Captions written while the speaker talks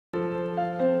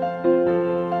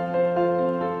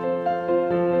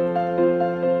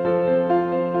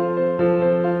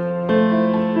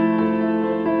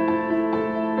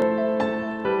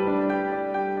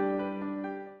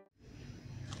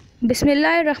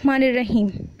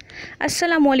Bismillahirrahmanirrahim.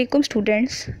 Assalamualaikum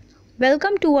students.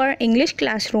 Welcome to our English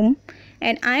classroom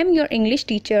and I am your English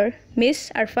teacher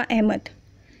Miss Arfa Ahmed.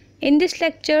 In this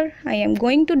lecture I am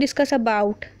going to discuss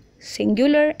about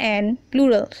singular and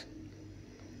plurals.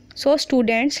 So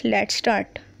students, let's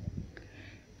start.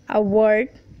 A word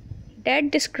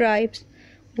that describes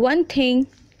one thing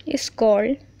is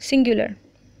called singular.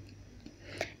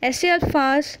 ऐसे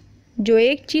अल्फाज जो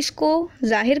एक चीज़ को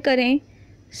ज़ाहिर करें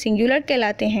singular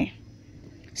कहलाते हैं।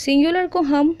 Singular को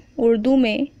हम उर्दू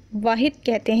में वाहिद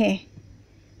कहते हैं।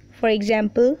 For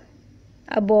example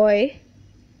a boy,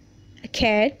 a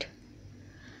cat,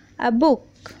 a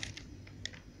book.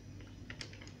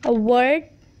 A word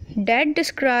that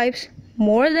describes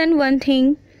more than one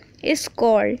thing is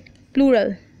called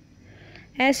plural.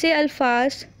 ऐसे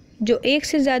अल्फाज जो एक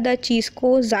से ज़्यादा चीज़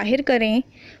को ज़ाहिर करें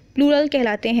प्लूरल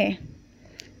कहलाते हैं।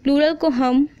 प्लूरल को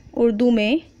हम उर्दू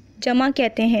में जमा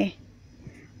कहते हैं।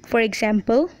 For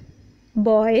example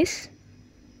boys,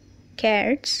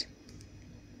 cats,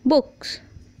 books.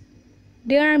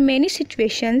 There are many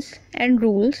situations and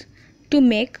rules to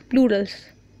make Plurals.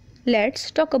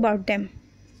 Let's talk about them.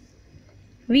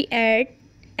 We add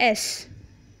S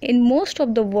in most of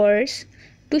the words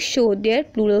to show their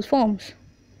plural forms.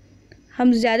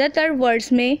 हम ज़्यादातर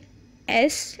words में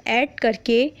S add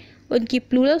करके उनकी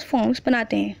plural forms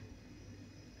बनाते हैं।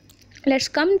 Let's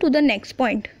come to the next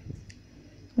point.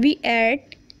 We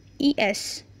add es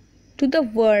to the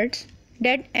words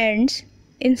that ends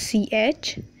in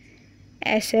ch,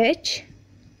 sh,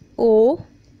 o,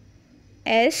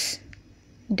 s,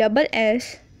 double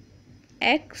s,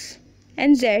 x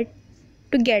and z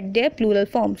to get their plural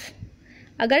forms.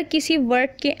 अगर किसी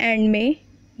word के and में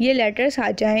ये letters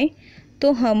आ जाएं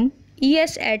तो हम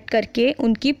es add करके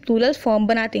उनकी प्लूरल फॉर्म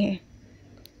बनाते हैं।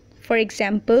 For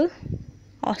example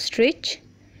ostrich,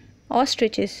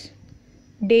 ostriches,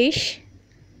 dish,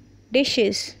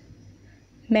 dishes,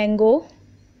 mango,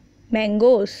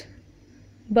 mangoes,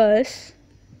 bus,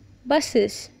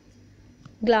 buses,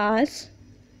 glass,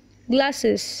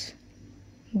 glasses,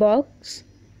 box,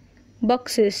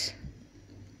 boxes,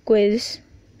 quiz,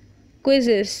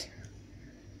 quizzes.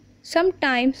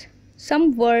 Sometimes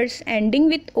some words ending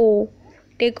with o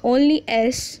take only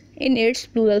s in its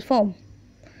plural form.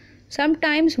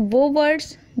 Sometimes वो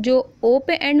words जो ओ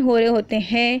पे and हो रहे होते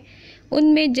हैं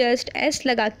उनमें just S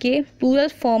लगा के प्लूरल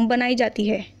फॉर्म बनाई जाती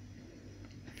है।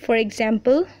 For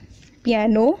example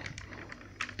piano,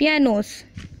 पियानोस।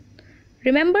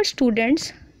 Remember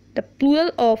students, the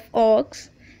plural of aux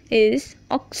is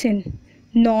auxin,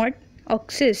 not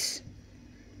oxes.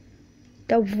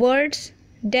 The words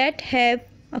that have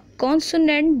a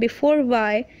consonant before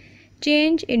Y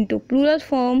change into plural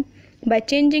form by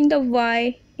changing the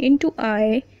Y into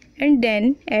I and then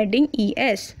adding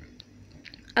es।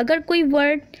 अगर कोई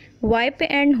word y पे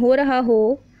and हो रहा हो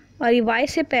और y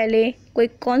से पहले कोई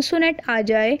कॉन्सोनेंट आ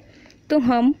जाए तो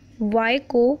हम y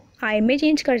को I में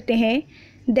चेंज करते हैं,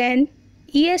 देन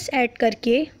es ऐड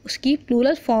करके उसकी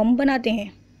प्लूरल फॉर्म बनाते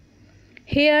हैं।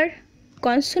 हेयर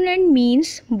कॉन्सोनेंट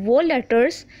मीन्स वो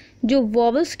लेटर्स जो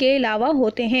वॉवल्स के अलावा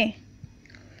होते हैं।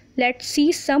 Let's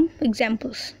see some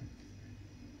examples.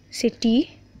 City,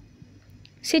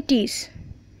 cities,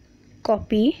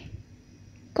 copy,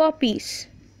 copies,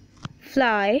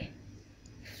 fly,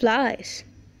 flies.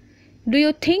 Do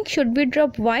you think should we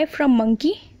drop y from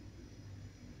monkey?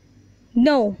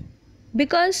 No,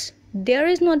 because there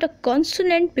is not a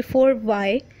consonant before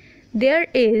y, there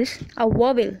is a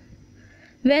vowel.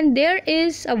 When there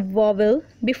is a vowel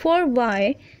before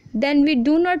y, then we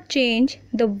do not change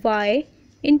the y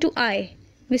into I,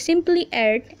 we simply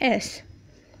add s.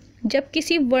 जब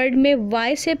किसी word में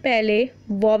y से पहले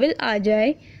vowel आ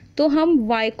जाए तो हम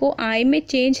y को I में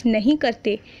चेंज नहीं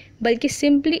करते बल्कि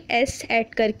सिंपली s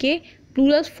ऐड करके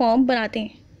प्लूरल फॉर्म बनाते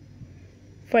हैं।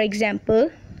 फॉर एग्ज़ाम्पल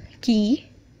की,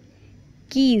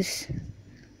 keys,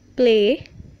 play,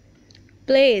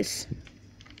 place,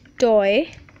 toy,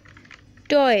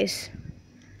 toys.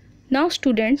 Now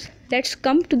students, let's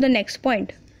come to the next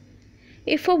point.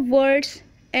 If a words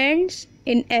ends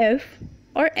in f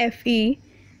or fe,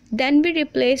 then we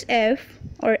replace f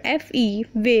or fe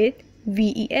with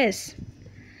ves।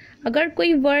 अगर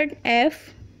कोई word f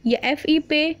या fe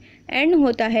पे and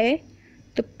होता है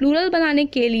तो plural बनाने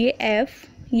के लिए f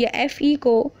या fe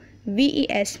को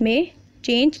ves में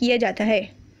चेंज किया जाता है।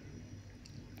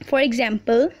 For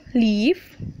example leave,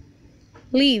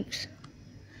 leaves.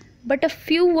 But a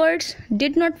few words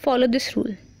did not follow this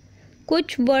rule.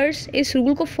 कुछ वर्ड्स इस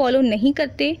रूल को फॉलो नहीं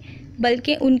करते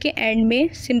बल्कि उनके एंड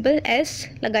में सिंपल एस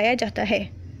लगाया जाता है।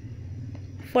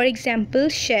 For example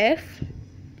chef,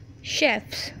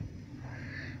 chefs.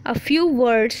 A few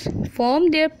words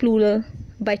form their plural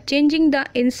by changing the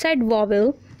inside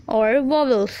vowel or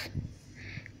vowels.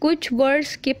 कुछ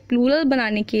वर्ड्स के प्लूरल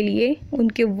बनाने के लिए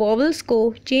उनके वॉवल्स को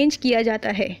चेंज किया जाता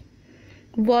है।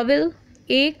 वॉवल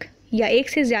एक या एक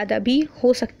से ज़्यादा भी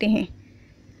हो सकते हैं।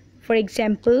 For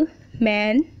example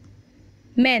man,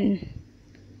 man,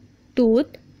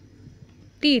 tooth,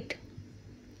 teeth,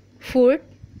 foot,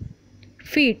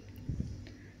 feet.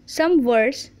 Some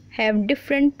words have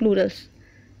different Plurals.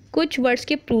 कुछ वर्ड्स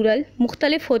के प्लूरल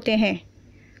मुख्तलिफ होते हैं।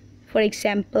 For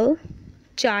example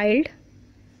child,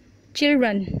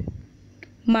 children,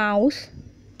 mouse,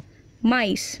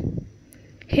 mice.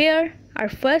 Here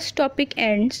our first topic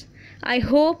ends. I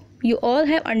hope you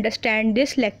all have understand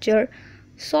this lecture.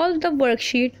 Solve the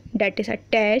worksheet that is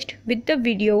attached with the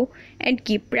video and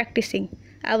keep practicing.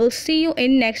 I will see you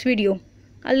in next video.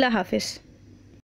 Allah Hafiz.